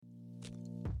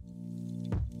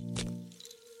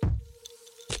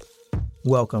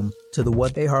Welcome to the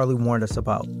What They Hardly Warned Us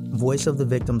About, Voice of the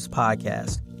Victims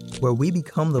podcast, where we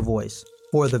become the voice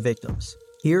for the victims.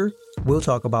 Here, we'll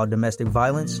talk about domestic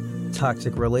violence,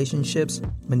 toxic relationships,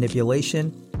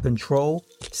 manipulation, control,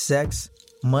 sex,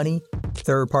 money,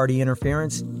 third-party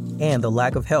interference, and the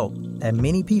lack of help that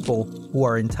many people who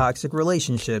are in toxic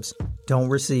relationships don't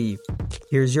receive.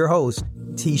 Here's your host,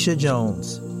 Tisha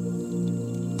Jones.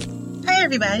 Hi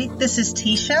everybody, this is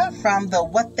Tisha from the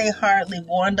What They Hardly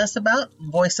Warned Us About,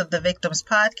 Voice of the Victims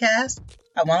podcast.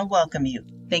 I want to welcome you.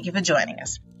 Thank you for joining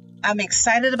us. I'm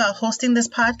excited about hosting this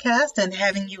podcast and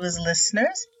having you as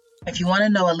listeners. If you want to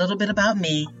know a little bit about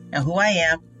me and who I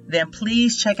am, then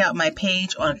please check out my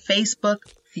page on Facebook,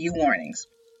 Few Warnings.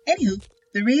 Anywho,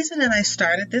 the reason that I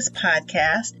started this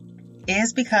podcast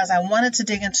is because I wanted to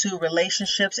dig into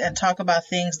relationships and talk about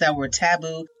things that were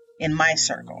taboo in my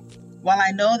circle. While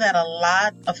I know that a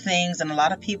lot of things and a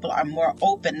lot of people are more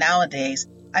open nowadays,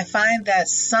 I find that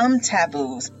some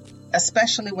taboos,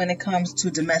 especially when it comes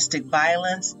to domestic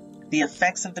violence, the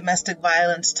effects of domestic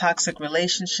violence, toxic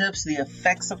relationships, the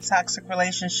effects of toxic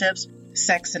relationships,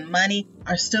 sex and money,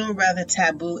 are still rather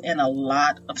taboo in a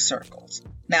lot of circles.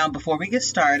 Now, before we get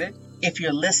started, if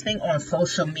you're listening on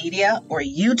social media or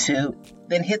YouTube,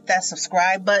 then hit that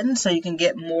subscribe button so you can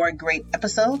get more great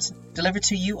episodes delivered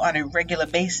to you on a regular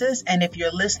basis. And if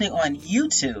you're listening on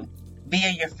YouTube via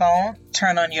your phone,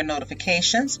 turn on your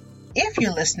notifications. If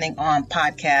you're listening on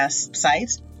podcast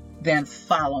sites, then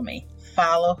follow me.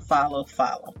 Follow.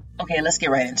 Okay, let's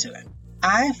get right into it.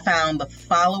 I found the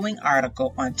following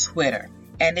article on Twitter,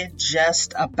 and it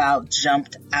just about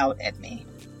jumped out at me.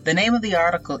 The name of the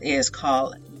article is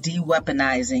called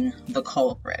De-Weaponizing the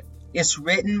Culprit. It's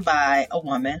written by a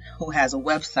woman who has a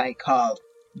website called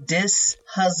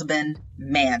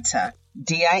DisHusbandManta,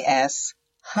 D-I-S,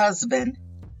 husband,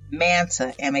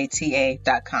 Manta,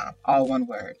 M-A-T-A.com, all one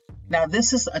word. Now,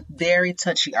 this is a very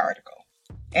touchy article,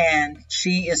 and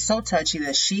she is so touchy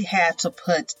that she had to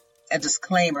put a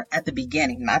disclaimer at the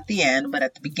beginning, not the end, but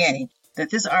at the beginning, that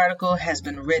this article has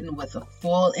been written with the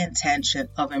full intention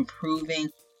of improving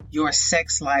your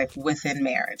sex life within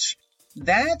marriage.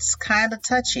 That's kind of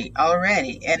touchy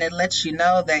already, and it lets you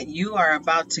know that you are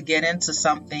about to get into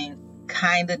something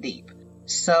kind of deep.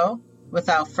 So,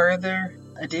 without further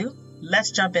ado,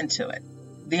 let's jump into it.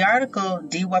 The article,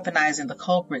 De-Weaponizing the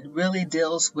Culprit, really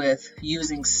deals with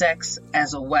using sex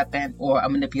as a weapon or a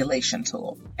manipulation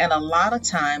tool. And a lot of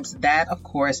times that, of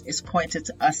course, is pointed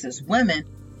to us as women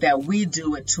that we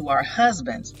do it to our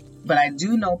husbands. But I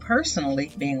do know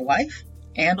personally, being a wife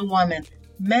and a woman,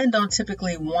 men don't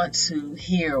typically want to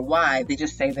hear why. They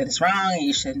just say that it's wrong and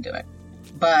you shouldn't do it.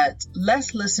 But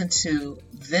let's listen to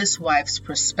this wife's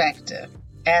perspective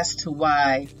as to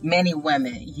why many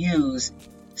women use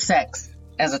sex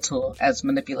as a tool, as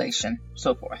manipulation,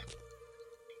 so forth.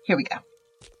 Here we go.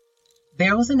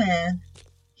 There was a man.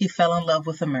 He fell in love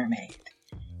with a mermaid.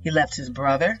 He left his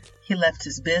brother. He left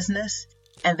his business.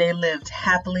 And they lived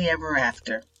happily ever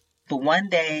after. But one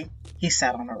day, he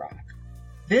sat on a rock.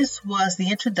 This was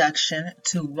the introduction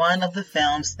to one of the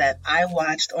films that I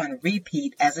watched on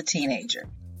repeat as a teenager.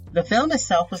 The film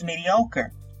itself was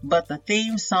mediocre, but the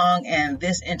theme song and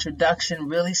this introduction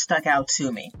really stuck out to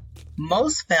me.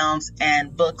 Most films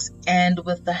and books end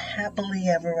with the happily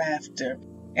ever after,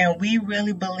 and we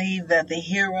really believe that the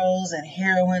heroes and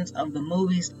heroines of the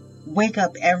movies wake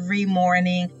up every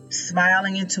morning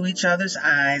smiling into each other's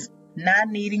eyes, not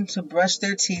needing to brush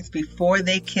their teeth before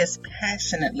they kiss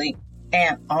passionately,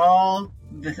 and all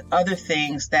the other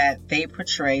things that they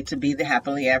portray to be the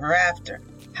happily ever after.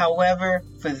 However,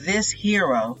 for this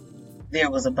hero, there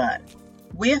was a but.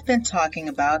 We have been talking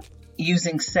about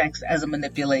using sex as a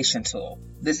manipulation tool.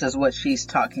 This is what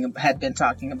had been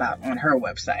talking about on her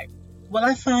website. Well,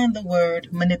 I find the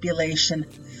word manipulation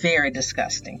very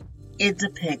disgusting. It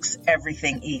depicts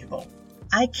everything evil.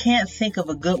 I can't think of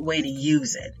a good way to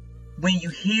use it. When you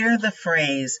hear the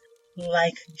phrase,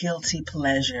 like guilty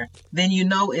pleasure, then you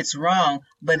know it's wrong,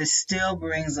 but it still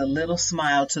brings a little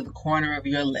smile to the corner of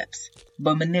your lips.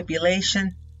 But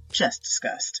manipulation, just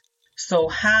disgust. So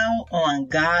how on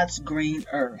God's green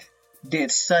earth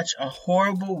did such a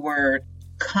horrible word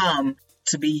come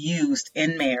to be used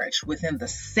in marriage, within the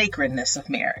sacredness of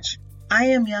marriage? I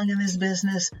am young in this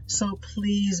business, so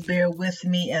please bear with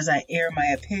me as I air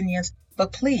my opinions,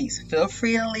 but please feel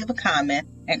free to leave a comment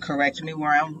and correct me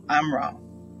where I'm wrong.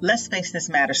 Let's face this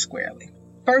matter squarely.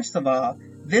 First of all,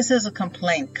 this is a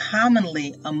complaint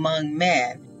commonly among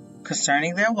men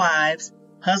concerning their wives.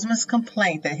 Husband's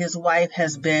complaint that his wife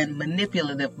has been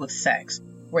manipulative with sex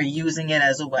or using it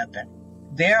as a weapon.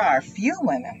 There are few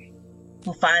women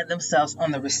who find themselves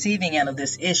on the receiving end of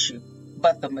this issue,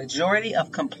 but the majority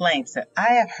of complaints that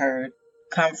I have heard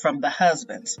come from the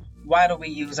husbands. Why do we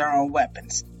use our own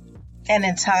weapons? And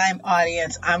in time,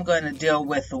 audience, I'm going to deal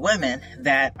with the women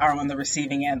that are on the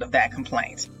receiving end of that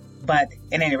complaint. But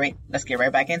at any rate, let's get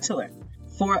right back into it.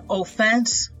 For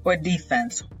offense or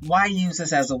defense, why use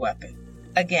this as a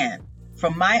weapon? Again,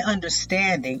 from my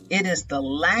understanding, it is the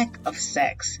lack of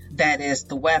sex that is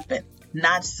the weapon,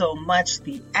 not so much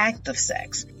the act of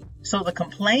sex. So the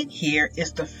complaint here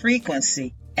is the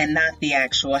frequency and not the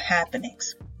actual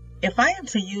happenings. If I am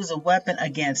to use a weapon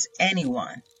against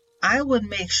anyone, I would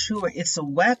make sure it's a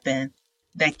weapon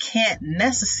that can't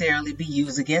necessarily be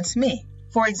used against me.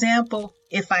 For example,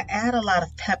 if I add a lot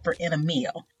of pepper in a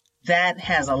meal that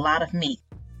has a lot of meat,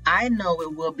 I know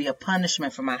it will be a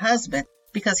punishment for my husband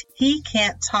because he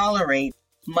can't tolerate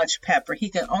much pepper. He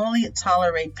can only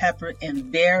tolerate pepper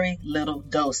in very little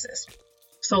doses.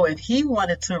 So if he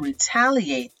wanted to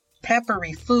retaliate,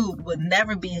 peppery food would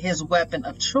never be his weapon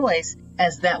of choice,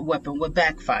 as that weapon would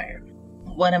backfire.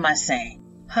 What am I saying?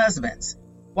 Husbands,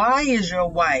 why is your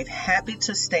wife happy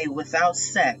to stay without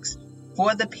sex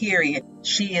for the period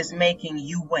she is making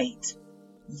you wait?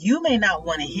 You may not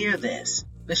want to hear this,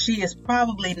 but she is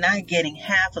probably not getting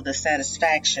half of the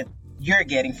satisfaction you're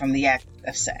getting from the act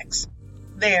of sex.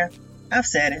 There, I've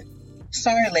said it.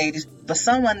 Sorry, ladies, but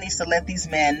someone needs to let these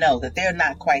men know that they're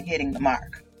not quite hitting the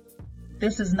mark.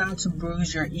 This is not to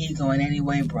bruise your ego in any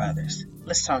way, brothers.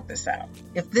 Let's talk this out.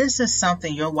 If this is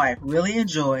something your wife really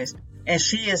enjoys and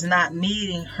she is not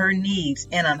meeting her needs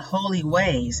in unholy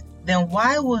ways, then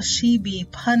why will she be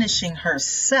punishing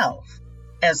herself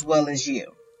as well as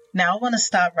you? Now, I want to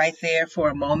stop right there for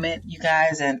a moment, you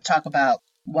guys, and talk about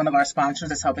one of our sponsors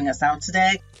that's helping us out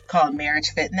today, called Marriage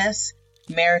Fitness.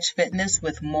 Marriage Fitness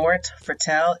with Mort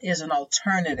Fertel is an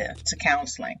alternative to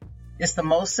counseling. It's the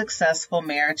most successful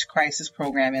marriage crisis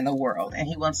program in the world, and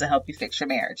he wants to help you fix your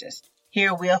marriages.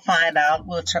 Here we'll find out,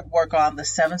 we'll work on the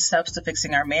 7 steps to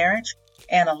fixing our marriage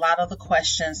and a lot of the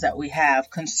questions that we have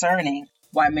concerning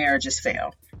why marriages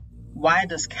fail. Why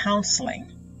does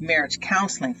marriage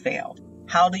counseling fail?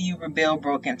 How do you rebuild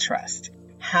broken trust?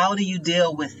 How do you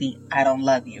deal with the I don't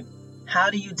love you? How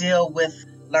do you deal with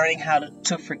learning how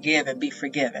to forgive and be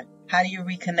forgiven? How do you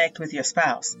reconnect with your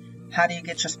spouse? How do you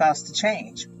get your spouse to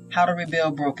change? How to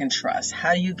rebuild broken trust?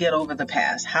 How do you get over the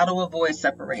past? How to avoid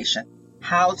separation?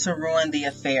 How to ruin the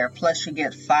affair? Plus you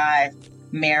get 5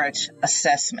 marriage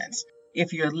assessments.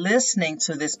 If you're listening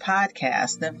to this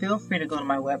podcast, then feel free to go to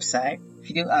my website,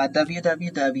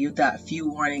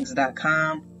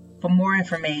 www.fewwarnings.com, for more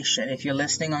information. If you're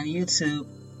listening on YouTube,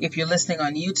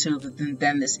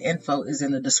 then this info is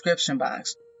in the description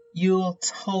box. You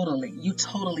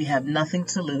totally have nothing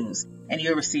to lose, and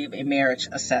you'll receive a marriage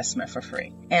assessment for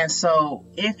free. And so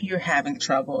if you're having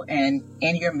trouble and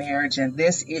in your marriage and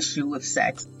this issue with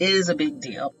sex is a big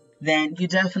deal, then you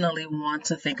definitely want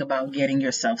to think about getting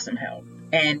yourself some help.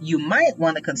 And you might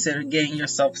want to consider getting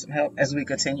yourself some help as we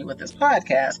continue with this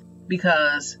podcast,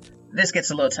 because this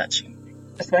gets a little touchy,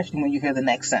 especially when you hear the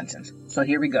next sentence. So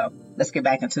here we go. Let's get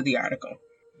back into the article.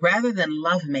 Rather than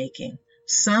lovemaking,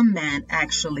 some men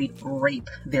actually rape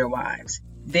their wives.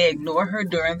 They ignore her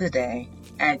during the day,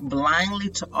 act blindly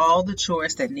to all the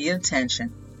chores that need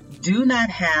attention, do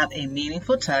not have a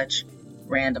meaningful touch,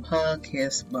 random hug,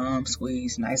 kiss, bum,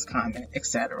 squeeze, nice comment,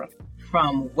 etc.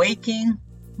 from waking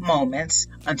moments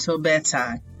until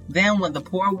bedtime. Then when the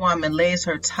poor woman lays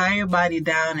her tired body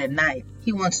down at night,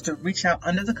 he wants to reach out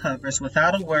under the covers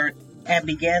without a word and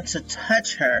begin to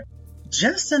touch her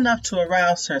just enough to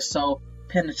arouse her so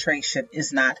penetration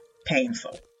is not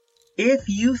painful. If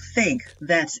you think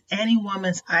that's any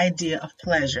woman's idea of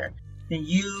pleasure, then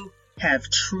you have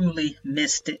truly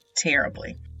missed it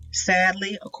terribly.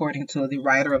 Sadly, according to the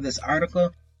writer of this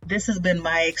article, this has been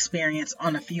my experience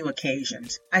on a few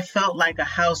occasions. I felt like a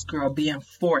house girl being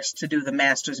forced to do the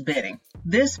master's bidding.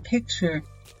 This picture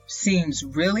seems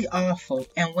really awful,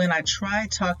 and when I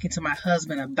tried talking to my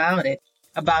husband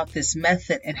about this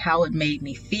method and how it made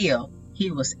me feel, he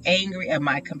was angry at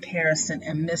my comparison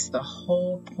and missed the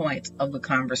whole point of the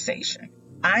conversation.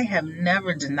 I have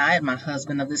never denied my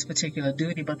husband of this particular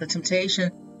duty, but the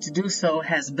temptation to do so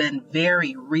has been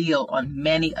very real on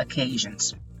many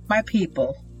occasions. My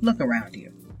people, look around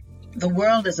you. The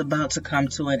world is about to come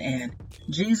to an end.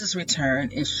 Jesus'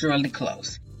 return is surely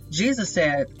close. Jesus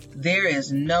said there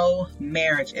is no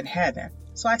marriage in heaven,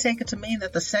 so I take it to mean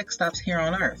that the sex stops here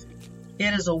on earth.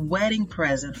 It is a wedding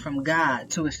present from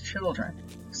God to his children,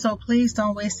 so please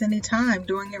don't waste any time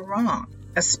doing it wrong,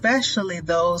 especially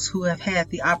those who have had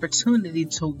the opportunity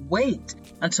to wait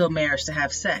until marriage to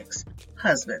have sex.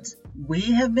 Husbands,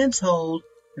 we have been told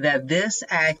that this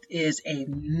act is a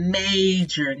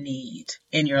major need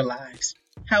in your lives.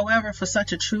 However, for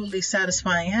such a truly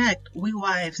satisfying act, we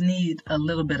wives need a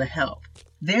little bit of help.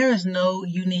 There is no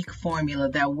unique formula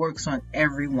that works on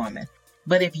every woman.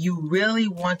 But if you really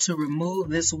want to remove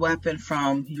this weapon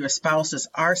from your spouse's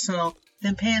arsenal,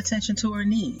 then pay attention to her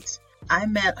needs. I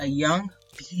met a young,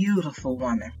 beautiful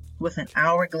woman with an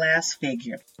hourglass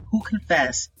figure who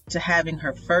confessed to having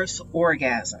her first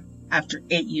orgasm after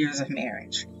 8 years of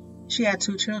marriage. She had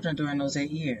 2 children during those 8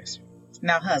 years.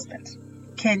 Now, husbands,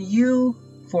 can you,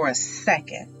 for a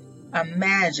second,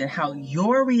 imagine how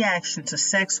your reaction to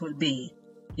sex would be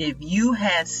if you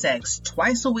had sex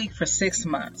twice a week for 6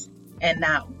 months and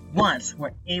not once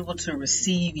were able to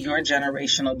receive your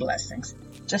generational blessings?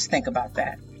 Just think about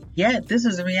that. Yet, this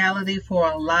is a reality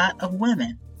for a lot of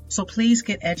women. So please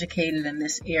get educated in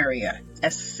this area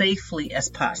as safely as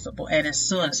possible and as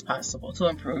soon as possible to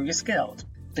improve your skills.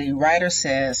 The writer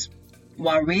says,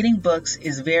 while reading books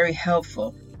is very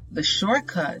helpful, the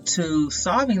shortcut to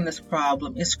solving this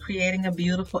problem is creating a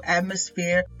beautiful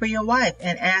atmosphere for your wife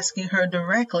and asking her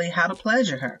directly how to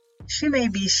pleasure her. She may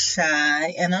be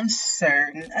shy and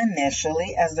uncertain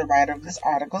initially, as the writer of this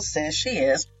article says she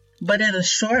is, but in a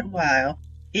short while,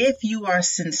 if you are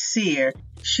sincere,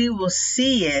 she will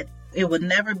see it. It would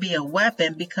never be a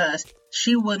weapon because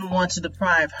she wouldn't want to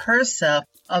deprive herself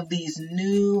of these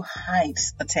new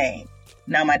heights attained.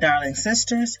 Now, my darling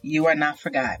sisters, you are not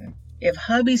forgotten. If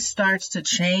hubby starts to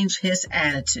change his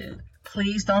attitude,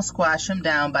 please don't squash him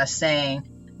down by saying,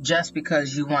 just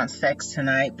because you want sex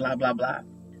tonight, blah, blah, blah.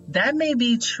 That may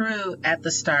be true at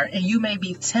the start, and you may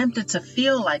be tempted to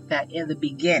feel like that in the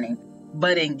beginning.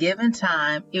 But in given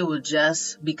time, it will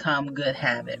just become good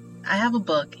habit. I have a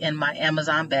book in my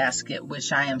Amazon basket,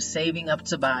 which I am saving up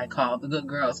to buy, called The Good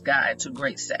Girl's Guide to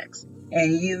Great Sex.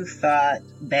 And you thought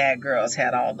Bad Girls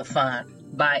Had All the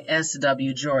Fun by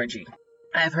S.W. Georgie.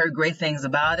 I've heard great things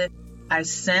about it. I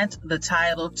sent the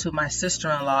title to my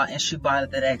sister-in-law and she bought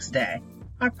it the next day.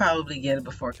 I'll probably get it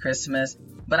before Christmas,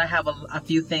 but I have a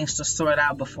few things to sort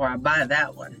out before I buy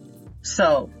that one.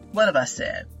 So, what have I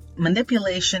said?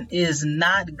 Manipulation is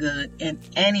not good in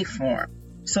any form.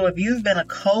 So if you've been a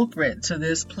culprit to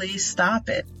this, please stop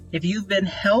it. If you've been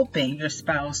helping your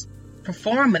spouse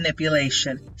perform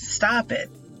manipulation, stop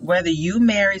it. Whether you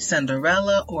married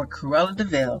Cinderella or Cruella de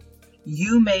Vil,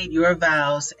 you made your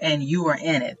vows and you are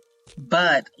in it.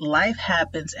 But life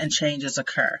happens and changes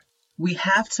occur. We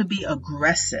have to be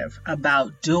aggressive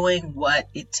about doing what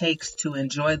it takes to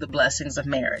enjoy the blessings of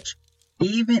marriage.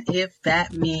 Even if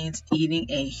that means eating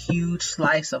a huge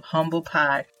slice of humble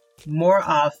pie more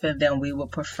often than we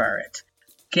would prefer it.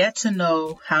 Get to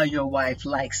know how your wife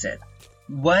likes it.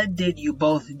 What did you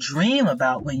both dream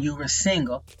about when you were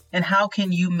single, and how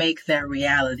can you make that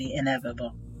reality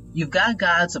inevitable? You've got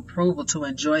God's approval to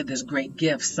enjoy this great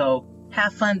gift, so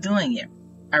have fun doing it.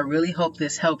 I really hope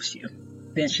this helps you.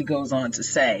 Then she goes on to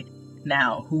say,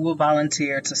 now, who will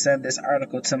volunteer to send this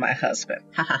article to my husband?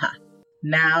 Ha ha ha.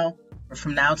 Now,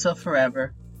 from now till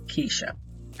forever, Keisha.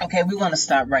 Okay, we want to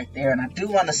stop right there, and I do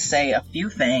want to say a few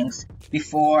things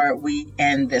before we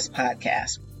end this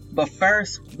podcast. But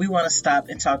first, we want to stop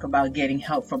and talk about getting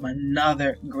help from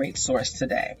another great source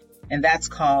today, and that's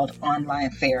called online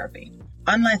therapy.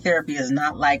 Online therapy is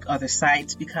not like other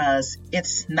sites because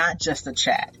it's not just a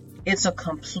chat. It's a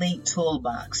complete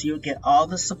toolbox. You'll get all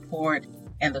the support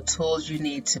and the tools you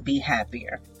need to be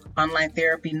happier. Online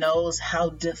therapy knows how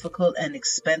difficult and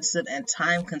expensive and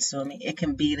time-consuming it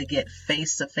can be to get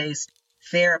face-to-face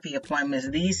therapy appointments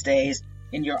these days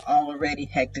in your already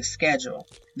hectic schedule.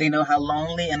 They know how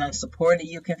lonely and unsupported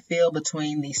you can feel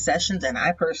between these sessions, and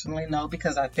I personally know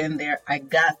because I've been there. I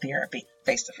got therapy,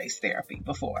 face-to-face therapy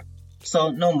before.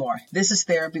 So no more. This is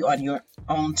therapy on your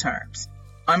own terms.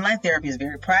 Online therapy is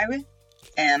very private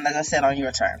and, as I said, on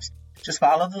your terms. Just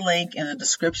follow the link in the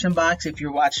description box if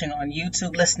you're watching on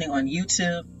YouTube, listening on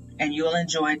YouTube, and you'll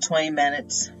enjoy 20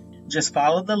 minutes. Just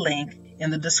follow the link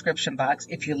in the description box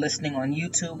if you're listening on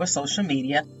YouTube or social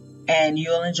media, and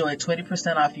you'll enjoy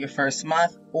 20% off your first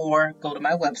month, or go to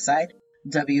my website,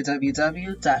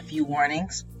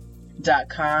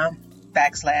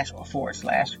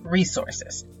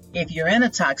 www.fewwarnings.com/resources. If you're in a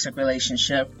toxic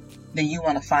relationship, then you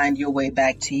want to find your way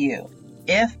back to you.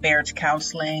 If marriage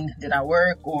counseling did not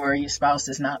work or your spouse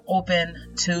is not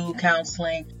open to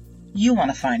counseling, you want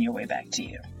to find your way back to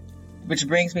you. Which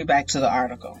brings me back to the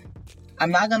article. I'm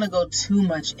not going to go too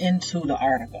much into the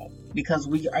article because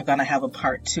we are going to have a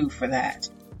part 2 for that.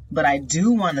 But I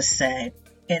do want to say,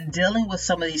 in dealing with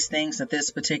some of these things that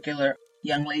this particular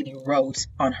young lady wrote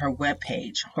on her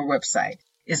website,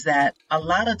 is that a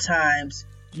lot of times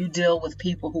You deal with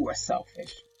people who are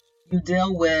selfish. You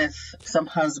deal with some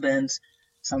husbands,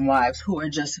 some wives who are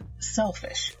just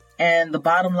selfish. And the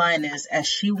bottom line is, as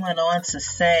she went on to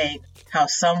say how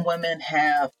some women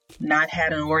have not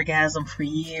had an orgasm for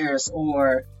years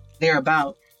or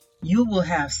thereabout, you will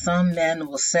have some men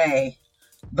will say,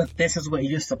 but this is what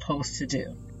you're supposed to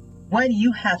do. What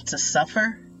you have to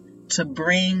suffer to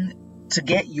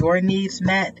get your needs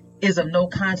met is of no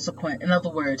consequence. In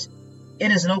other words,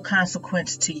 it is no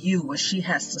consequence to you what she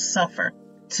has to suffer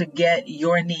to get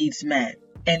your needs met.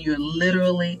 And you're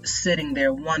literally sitting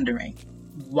there wondering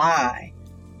why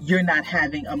you're not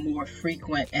having a more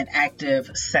frequent and active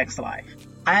sex life.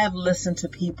 I have listened to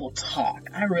people talk.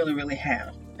 I really, really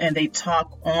have. And they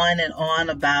talk on and on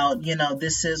about,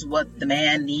 this is what the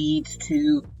man needs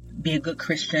to be a good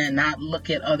Christian, not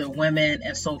look at other women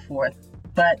and so forth.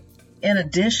 But in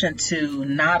addition to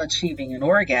not achieving an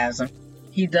orgasm,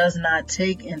 he does not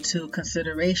take into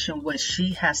consideration what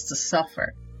she has to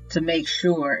suffer to make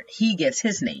sure he gets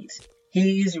his needs.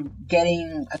 He's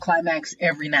getting a climax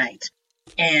every night,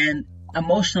 and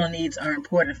emotional needs are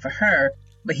important for her,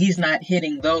 but he's not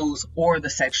hitting those or the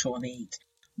sexual needs.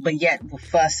 But yet will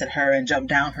fuss at her and jump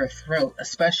down her throat,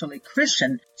 especially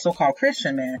so-called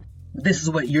Christian men. This is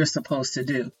what you're supposed to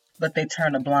do. But they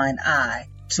turn a blind eye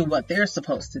to what they're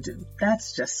supposed to do.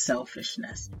 That's just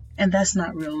selfishness. And that's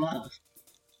not real love.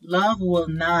 Love will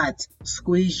not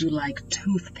squeeze you like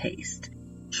toothpaste,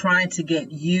 trying to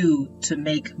get you to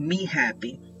make me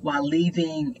happy while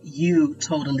leaving you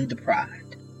totally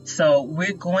deprived. So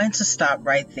we're going to stop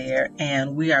right there,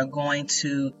 and we are going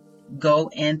to go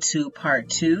into part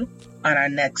 2 on our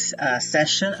next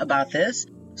session about this.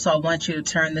 So I want you to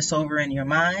turn this over in your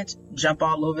mind, jump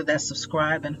all over that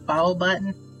subscribe and follow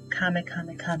button, comment.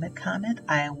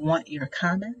 I want your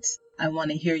comments. I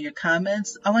want to hear your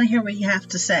comments. I want to hear what you have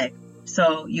to say.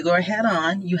 So you go ahead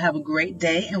on, you have a great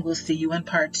day, and we'll see you in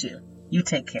part 2. You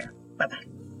take care.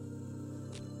 Bye-bye.